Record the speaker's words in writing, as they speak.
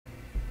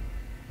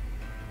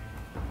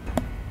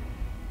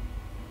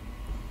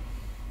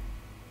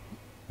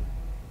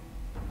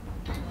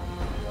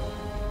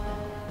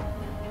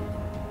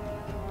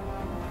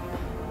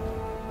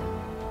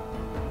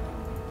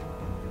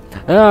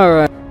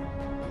Alright,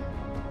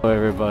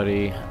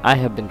 everybody. I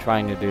have been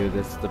trying to do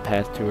this the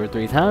past 2 or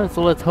 3 times,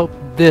 so let's hope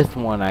this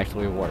one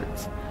actually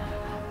works.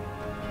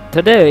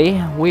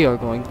 Today, we are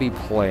going to be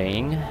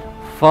playing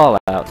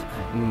Fallout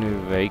New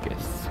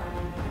Vegas.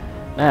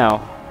 Now,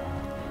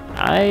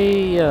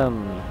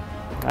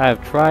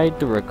 I've tried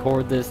to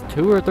record this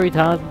 2 or 3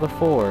 times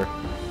before,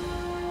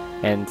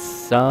 and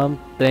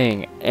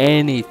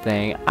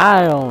anything,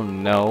 I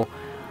don't know,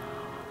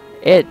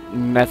 it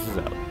messes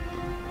up.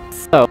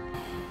 So,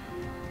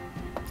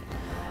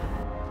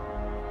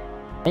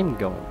 I'm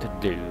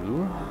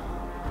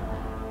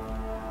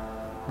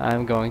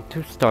going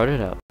to start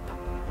it up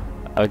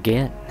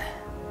again,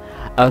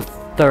 a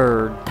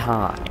 3rd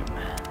time.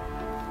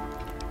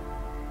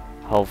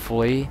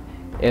 Hopefully,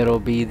 it'll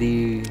be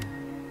the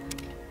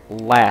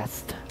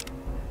last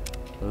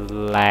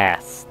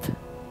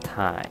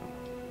time.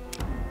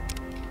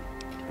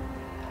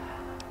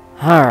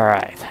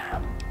 Alright.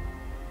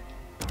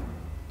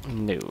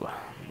 New.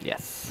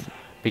 Yes.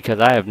 Because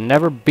I have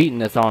never beaten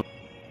this on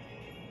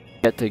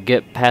yet to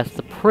get past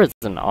the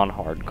prison on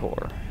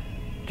hardcore.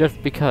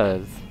 Just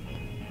because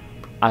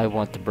I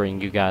want to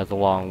bring you guys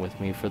along with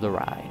me for the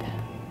ride.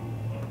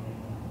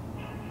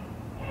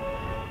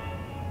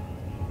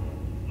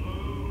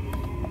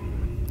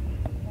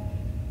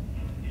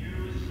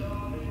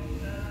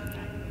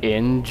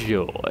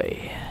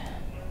 Enjoy.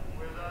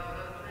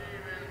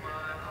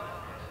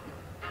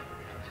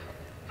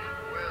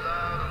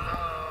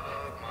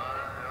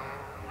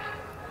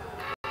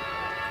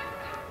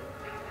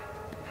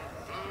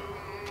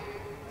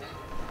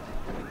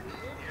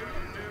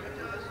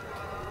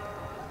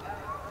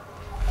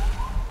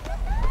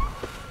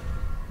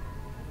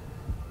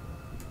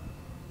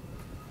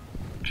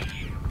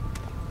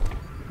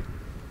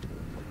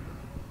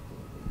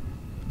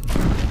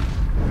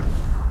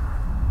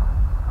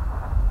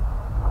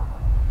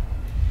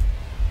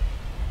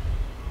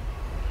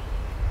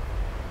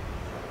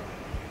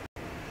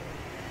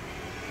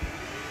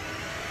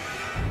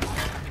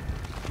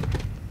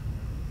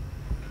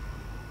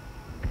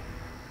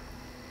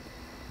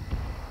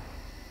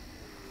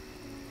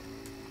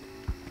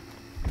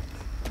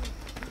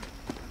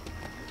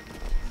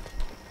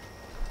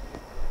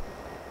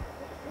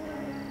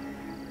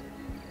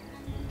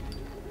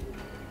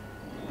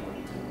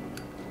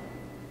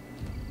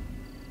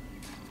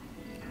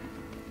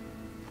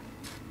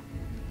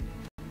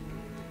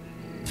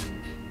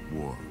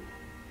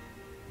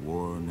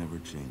 War never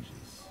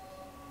changes.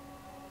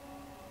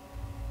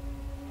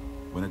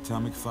 When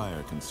atomic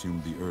fire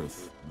consumed the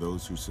Earth,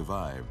 those who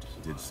survived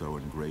did so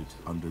in great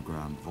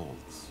underground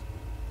vaults.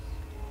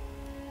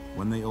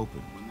 When they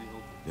opened,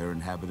 their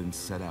inhabitants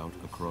set out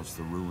across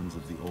the ruins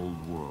of the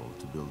old world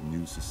to build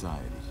new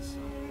societies,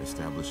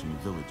 establishing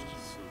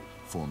villages,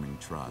 forming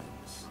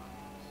tribes.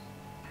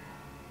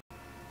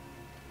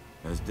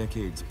 As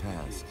decades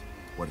passed,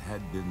 what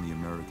had been the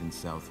American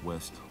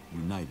Southwest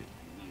united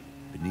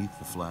beneath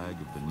the flag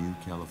of the new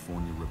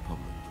California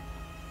Republic,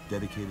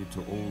 dedicated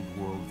to old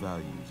world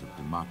values of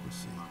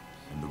democracy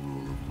and the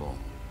rule of law.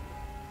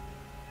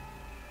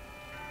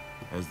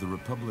 As the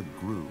Republic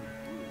grew,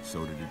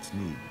 so did its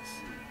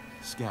needs.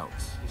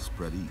 Scouts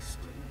spread east,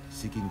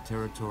 seeking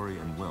territory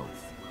and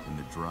wealth in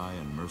the dry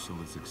and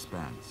merciless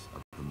expanse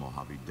of the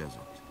Mojave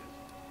Desert.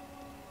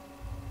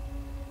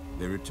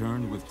 They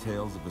returned with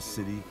tales of a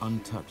city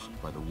untouched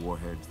by the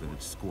warheads that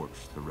had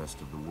scorched the rest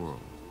of the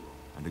world,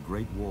 and a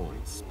great wall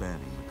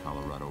spanning the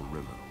Colorado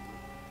River.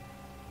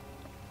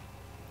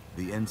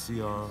 The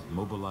NCR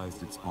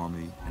mobilized its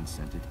army and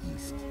sent it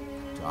east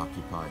to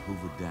occupy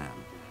Hoover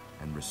Dam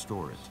and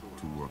restore it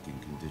to working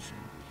condition.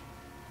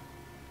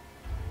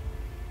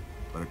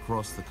 But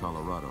across the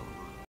Colorado,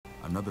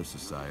 another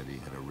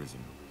society had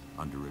arisen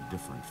under a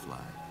different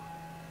flag.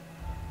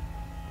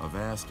 A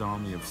vast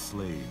army of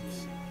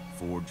slaves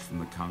forged from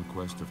the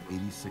conquest of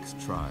 86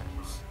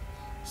 tribes,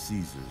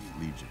 Caesar's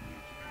Legion.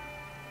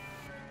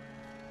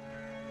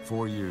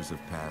 4 years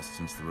have passed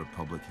since the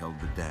Republic held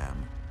the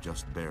dam,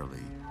 just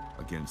barely,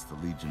 against the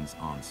Legion's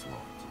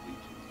onslaught.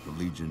 The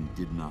Legion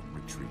did not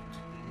retreat.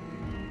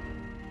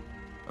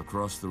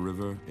 Across the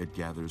river, it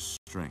gathers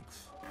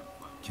strength.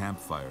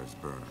 Campfires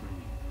burn,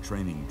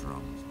 training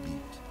drums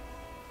beat.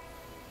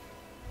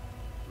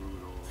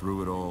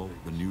 Through it all,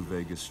 the New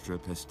Vegas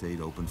Strip has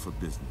stayed open for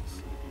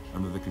business,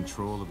 under the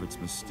control of its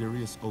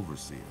mysterious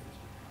overseer,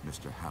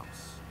 Mr.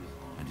 House,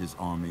 and his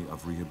army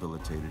of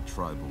rehabilitated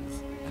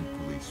tribals and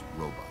police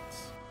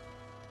robots.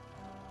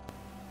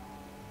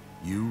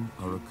 You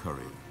are a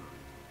courier,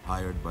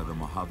 hired by the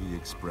Mojave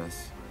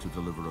Express to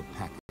deliver a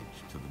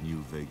package to the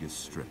New Vegas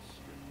Strip.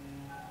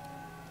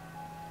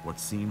 What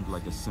seemed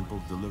like a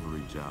simple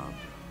delivery job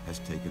has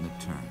taken a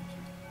turn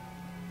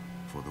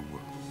for the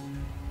worse.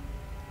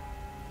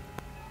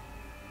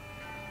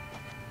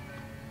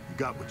 You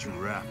got what you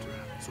were after,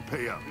 so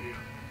pay up.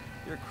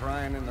 You're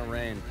crying in the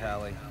rain,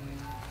 Pally.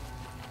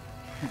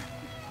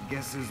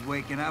 Guess who's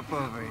waking up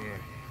over here?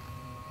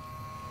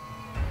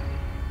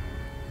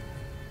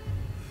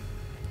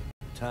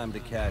 Time to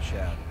cash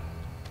out.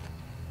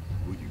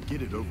 Will you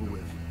get it over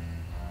with?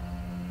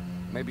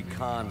 Maybe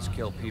cons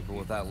kill people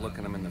without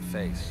looking them in the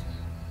face.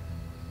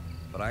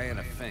 But I ain't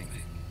a fink.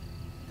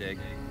 Dig?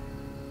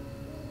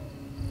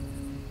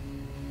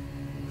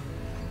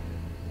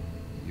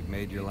 You've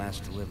made your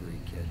last delivery,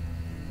 kid.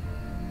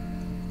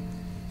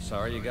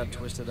 Sorry you got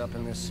twisted up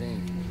in this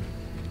scene.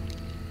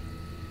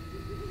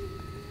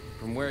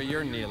 From where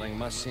you're kneeling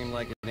must seem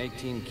like an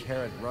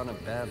 18-carat run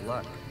of bad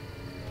luck.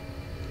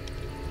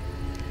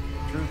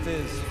 Truth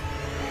is,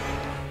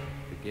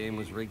 the game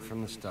was rigged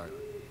from the start.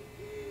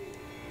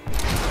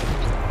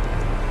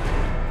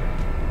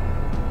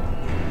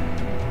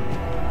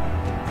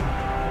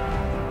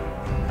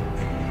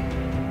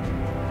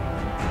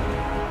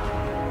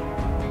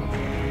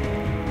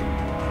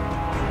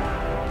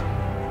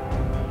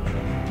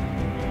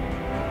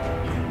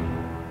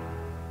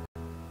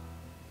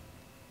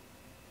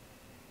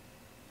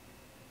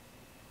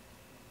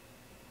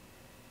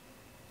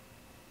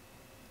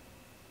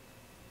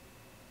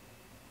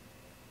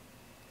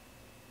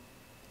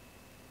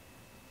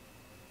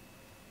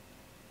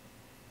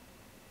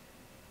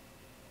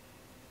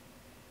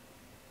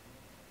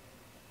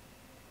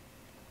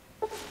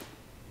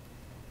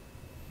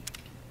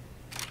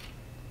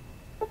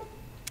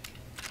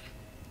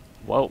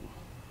 Whoa.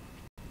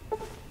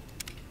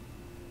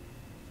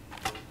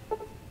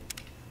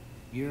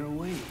 You're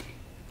awake.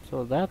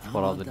 So that's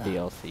what all the about that?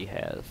 DLC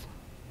has.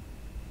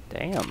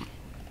 Damn.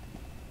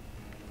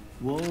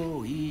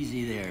 Whoa,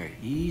 easy there,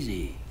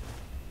 easy.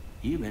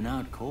 You've been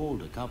out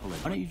cold a couple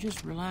of... Why don't you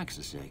just relax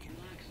a second?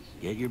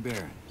 Get your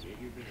bearings.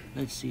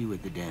 Let's see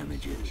what the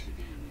damage is.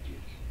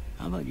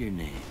 How about your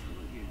name?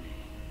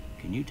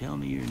 Can you tell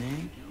me your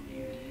name?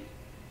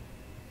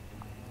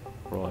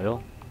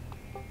 Royal.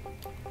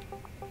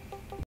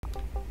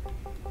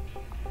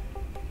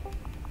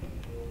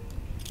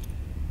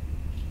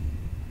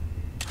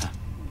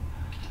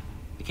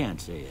 I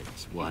can't say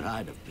it's what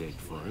I'd have picked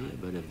for you,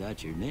 but if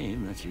that's your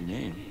name, that's your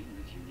name.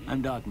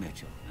 I'm Doc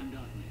Mitchell.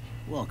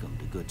 Welcome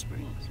to Good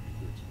Springs.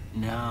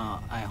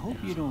 Now, I hope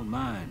you don't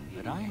mind,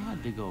 but I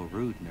had to go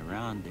rooting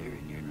around there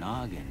in your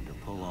noggin to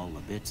pull all the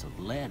bits of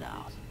lead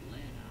out.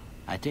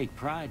 I take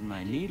pride in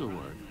my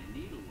needlework,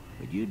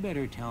 but you'd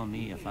better tell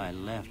me if I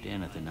left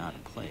anything out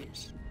of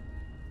place.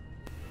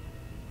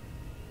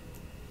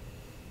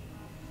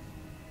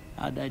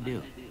 How'd I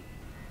do?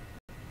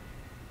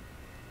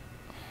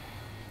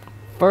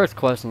 First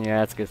question you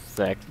ask is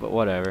sex, but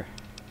whatever.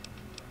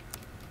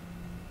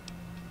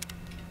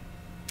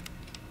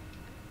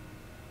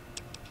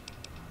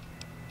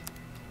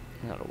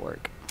 That'll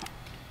work.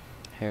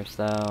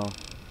 Hairstyle.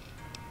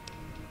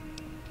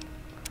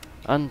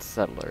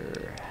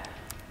 Unsettler.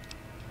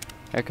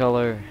 Hair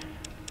color.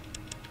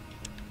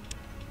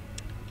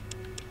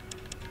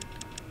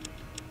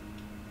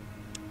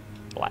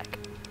 Black.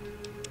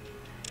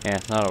 Yeah,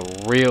 it's not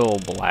a real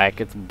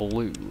black, it's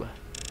blue.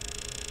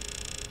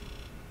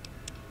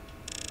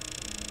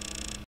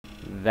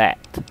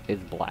 That is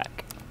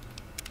black.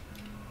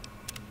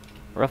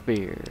 Rough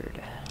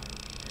beard.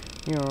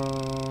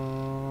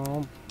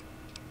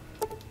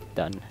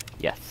 Done.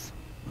 Yes.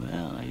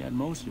 Well, I got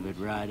most of it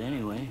right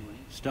anyway.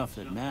 Stuff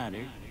that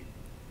mattered.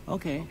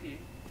 Okay.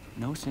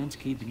 No sense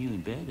keeping you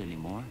in bed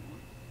anymore.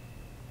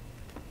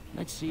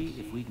 Let's see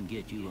if we can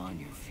get you on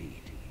your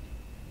feet.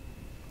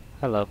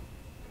 Hello.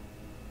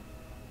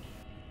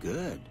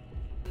 Good.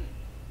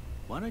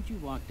 Why don't you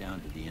walk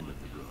down to the end of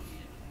the room?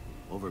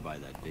 Over by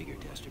that bigger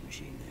tester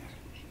machine there.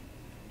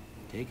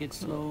 Take it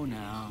slow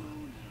now.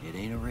 It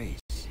ain't a race.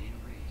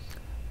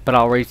 But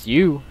I'll race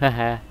you.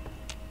 Haha.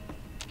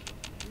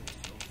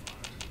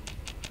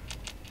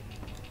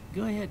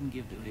 Go ahead and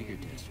give the bigger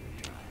tester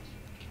a try.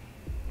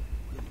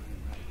 Like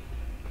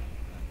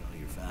all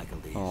your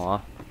faculties.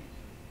 Aw.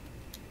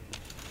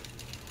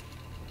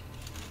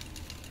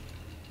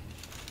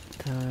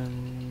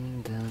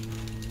 Dun dun.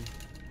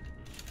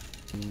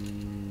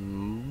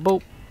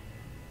 Boop.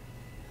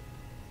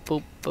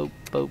 Boop boop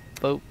boop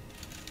boop.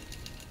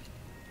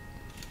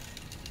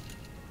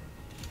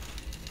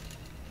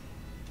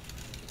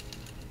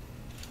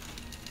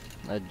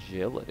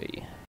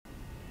 Agility.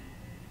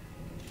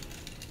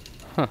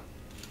 Huh.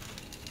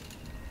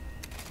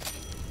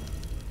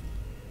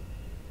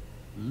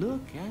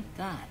 Look at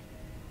that.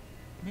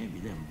 Maybe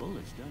them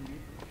bullets done you.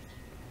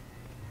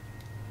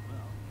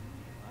 Well,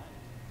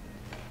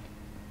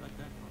 got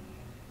that one.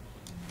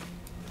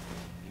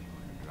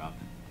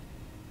 Dropping.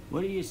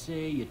 What do you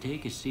say you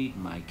take a seat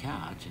in my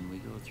couch and we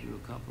go through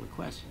a couple of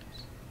questions?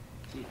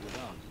 See if the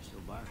dogs are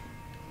still barking.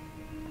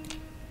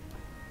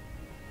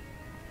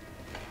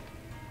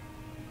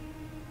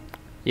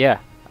 Yeah,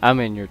 I'm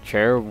in your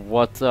chair.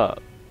 What's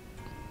up?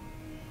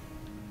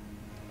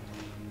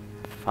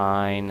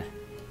 Fine.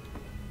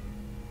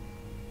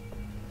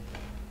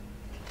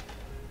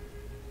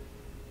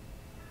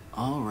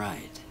 All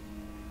right.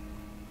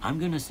 I'm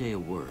gonna say a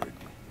word.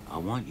 I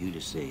want you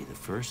to say the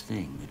first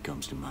thing that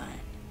comes to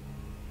mind.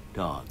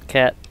 Dog.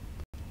 Cat.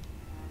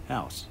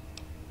 House.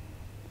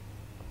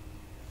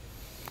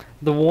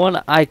 The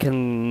one I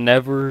can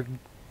never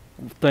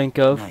think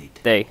of. Night.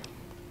 Day.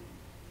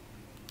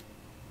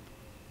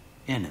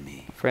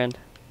 Enemy. Friend.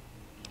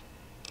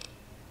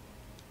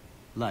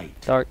 Light.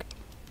 Dark.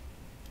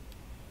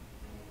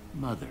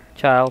 Mother.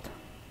 Child.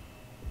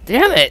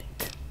 Damn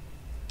it!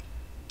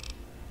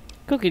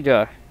 Cookie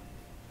jar.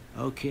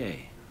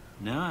 Okay.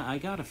 Now I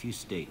got a few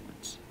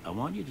statements. I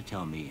want you to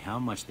tell me how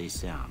much they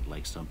sound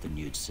like something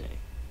you'd say.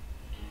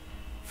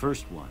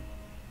 First one.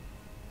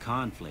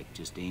 Conflict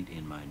just ain't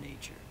in my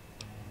nature.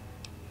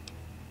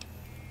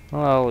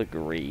 I'll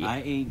agree.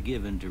 I ain't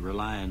given to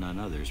relying on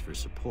others for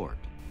support.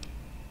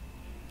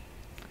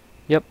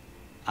 Yep.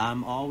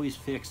 I'm always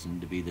fixing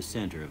to be the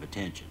center of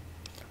attention.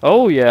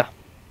 Oh, yeah.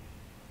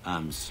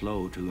 I'm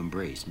slow to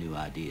embrace new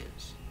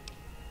ideas.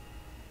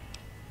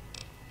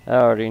 I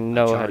already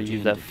know how to charge use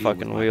in that to deal fucking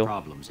with my wheel.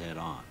 problems head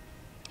on.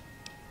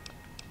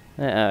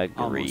 I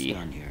Almost agree.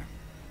 done here.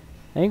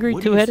 Angry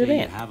What do you two-headed say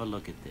you ant. have a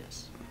look at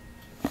this?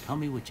 Tell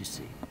me what you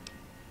see.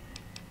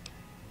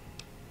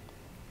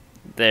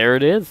 There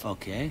it is.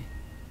 Okay.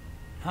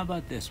 How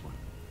about this one?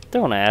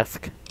 Don't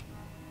ask.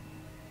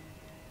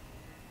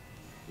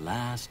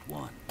 Last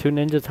one. Two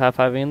ninjas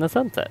high-fiving in the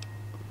sunset.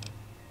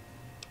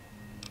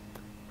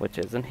 Which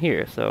isn't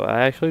here, so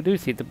I actually do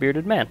see the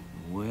bearded man.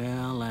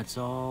 Well, that's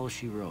all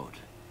she wrote.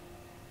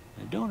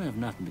 I don't have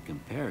nothing to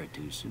compare it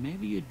to, so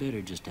maybe you'd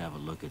better just have a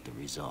look at the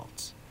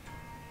results.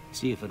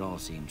 See if it all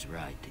seems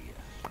right to you.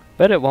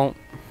 Bet it won't.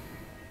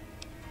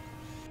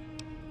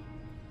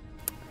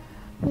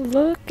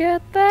 Look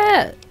at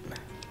that!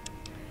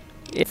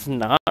 It's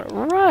not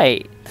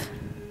right.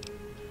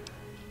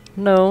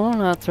 No,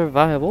 not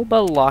survival,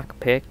 but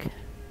lockpick.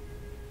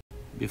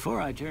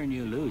 Before I turn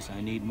you loose, I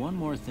need one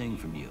more thing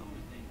from you.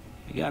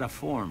 I got a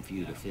form for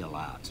you to fill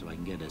out so I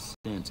can get a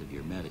sense of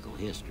your medical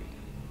history.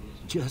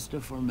 Just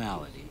a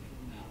formality.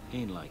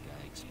 Ain't like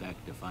I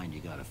expect to find you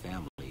got a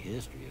family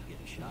history of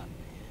getting shot in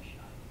the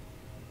head.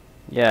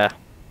 Yeah.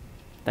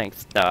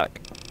 Thanks, Doc.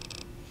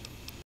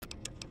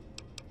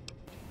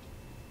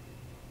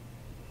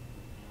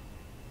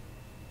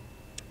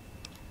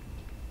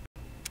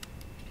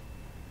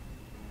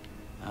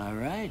 All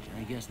right,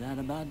 I guess that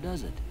about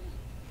does it.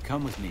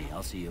 Come with me,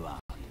 I'll see you out.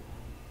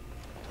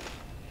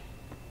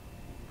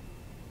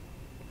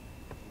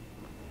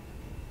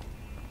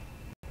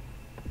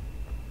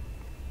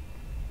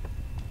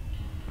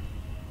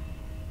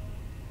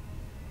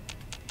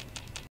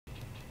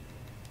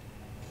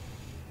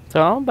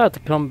 So I'm about to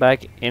come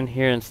back in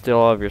here and steal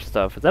all of your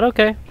stuff. Is that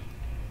okay?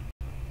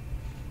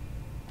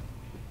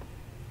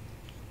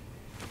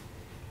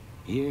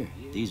 Here,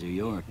 these are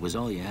yours. Was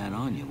all you had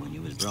on you when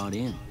you was brought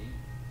in.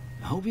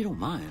 I hope you don't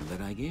mind,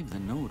 but I gave the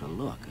note a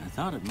look. I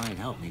thought it might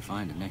help me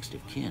find a next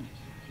of kin.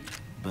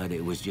 But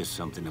it was just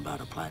something about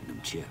a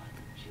platinum chip.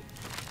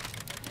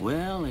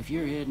 Well, if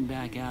you're heading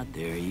back out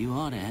there, you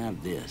ought to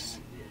have this.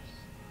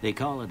 They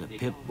call it a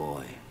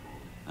pimp-boy.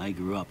 I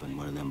grew up in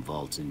one of them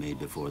vaults they made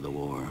before the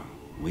war.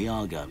 We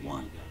all got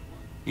one.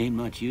 Ain't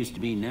much use to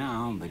be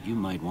now, but you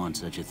might want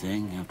such a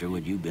thing after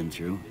what you've been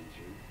through.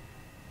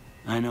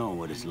 I know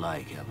what it's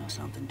like having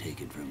something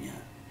taken from you.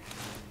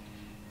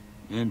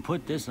 And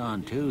put this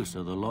on too,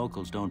 so the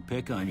locals don't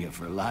pick on you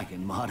for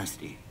lacking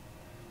modesty.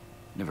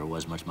 Never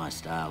was much my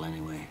style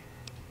anyway.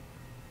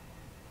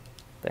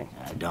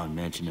 Thanks. Don't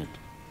mention it.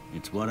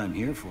 It's what I'm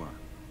here for.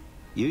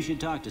 You should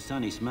talk to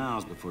Sunny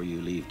Smiles before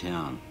you leave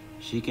town.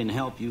 She can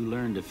help you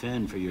learn to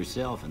fend for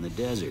yourself in the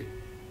desert.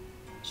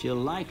 She'll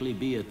likely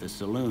be at the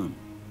saloon.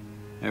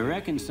 I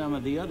reckon some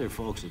of the other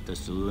folks at the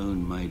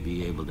saloon might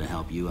be able to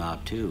help you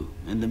out too.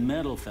 And the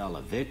metal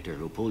fella, Victor,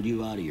 who pulled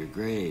you out of your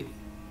grave.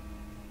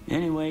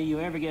 Anyway, you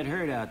ever get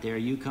hurt out there,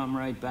 you come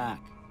right back.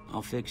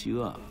 I'll fix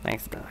you up.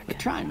 Thanks, Doc. But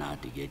try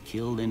not to get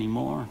killed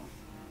anymore.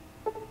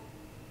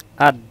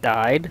 I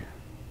died.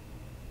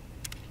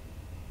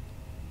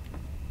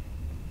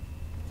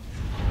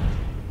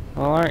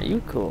 Well, aren't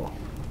you cool?